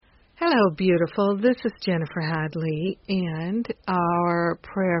Hello, beautiful. This is Jennifer Hadley, and our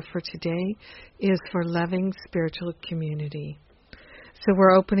prayer for today is for loving spiritual community. So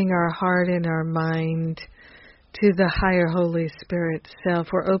we're opening our heart and our mind to the higher Holy Spirit self.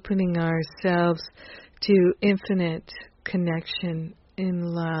 We're opening ourselves to infinite connection in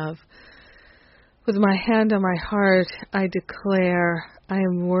love. With my hand on my heart, I declare I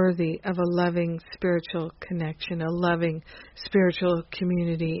am worthy of a loving spiritual connection, a loving spiritual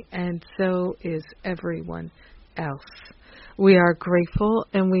community, and so is everyone else. We are grateful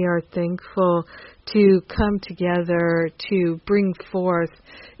and we are thankful to come together to bring forth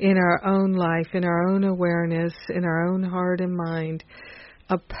in our own life, in our own awareness, in our own heart and mind,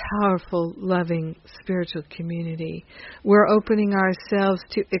 a powerful, loving spiritual community. We're opening ourselves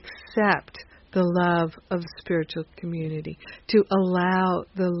to accept the love of spiritual community, to allow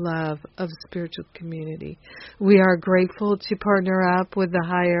the love of spiritual community. We are grateful to partner up with the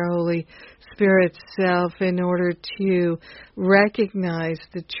higher Holy Spirit self in order to recognize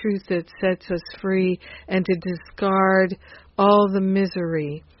the truth that sets us free and to discard all the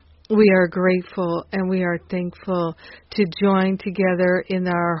misery. We are grateful and we are thankful to join together in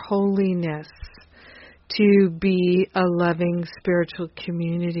our holiness, to be a loving spiritual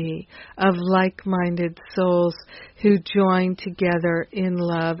community of like-minded souls who join together in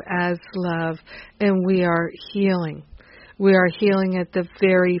love as love, and we are healing. We are healing at the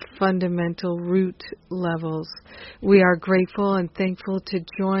very fundamental root levels. We are grateful and thankful to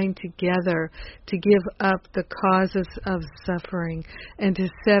join together to give up the causes of suffering and to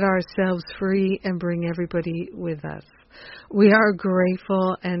set ourselves free and bring everybody with us. We are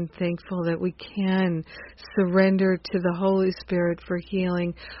grateful and thankful that we can surrender to the Holy Spirit for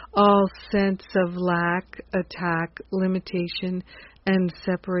healing all sense of lack, attack, limitation, and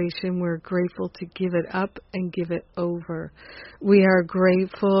separation. We're grateful to give it up and give it over. We are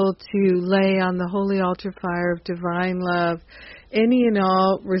grateful to lay on the holy altar fire of divine love any and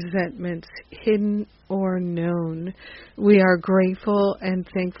all resentments, hidden or known. We are grateful and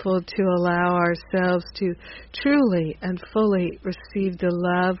thankful to allow ourselves to truly and fully receive the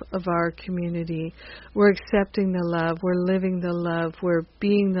love of our community. We're accepting the love. We're living the love. We're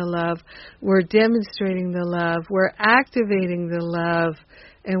being the love. We're demonstrating the love. We're activating the love.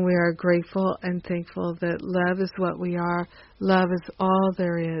 And we are grateful and thankful that love is what we are. Love is all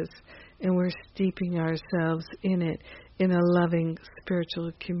there is. And we're steeping ourselves in it, in a loving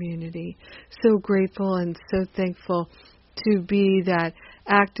spiritual community. So grateful and so thankful to be that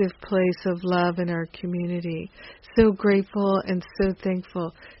active place of love in our community. So grateful and so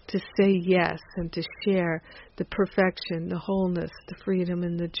thankful to say yes and to share the perfection, the wholeness, the freedom,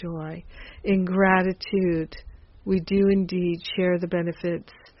 and the joy. In gratitude, we do indeed share the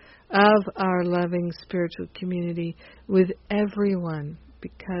benefits of our loving spiritual community with everyone,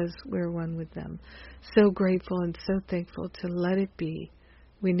 because we're one with them. So grateful and so thankful to let it be.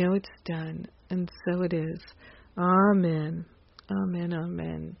 We know it's done, and so it is. Amen. Amen,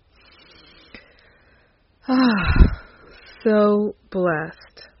 amen. So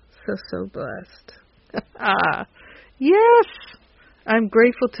blessed. So blessed. Yes! I'm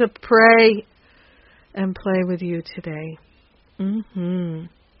grateful to pray and play with you today.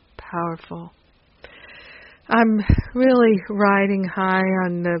 Powerful. I'm really riding high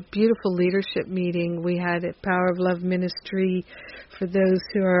on the beautiful leadership meeting we had at Power of Love Ministry for those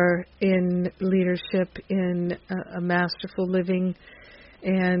who are in leadership in a masterful living.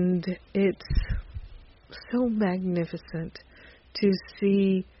 And it's so magnificent to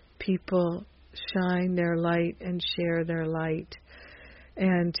see people shine their light and share their light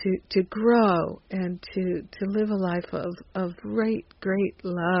and to grow and to live a life of great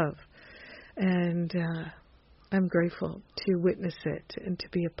love. And I'm grateful to witness it and to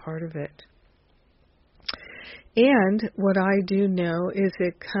be a part of it. And what I do know is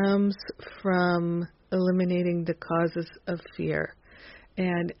it comes from eliminating the causes of fear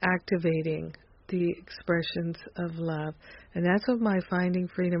and activating the expressions of love. And that's what my Finding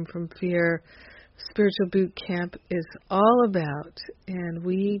Freedom from Fear Spiritual Boot Camp is all about. And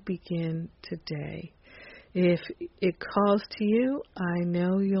we begin today. If it calls to you, I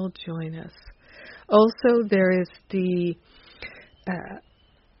know you'll join us. Also, there is the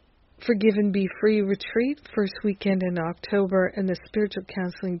Forgive and Be Free retreat, first weekend in October, and the Spiritual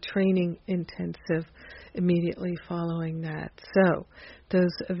Counseling Training Intensive immediately following that. So,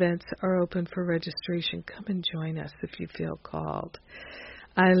 those events are open for registration. Come and join us if you feel called.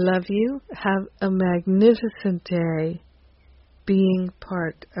 I love you. Have a magnificent day being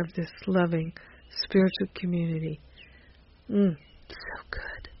part of this loving spiritual community. So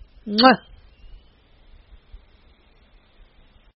good. Mwah!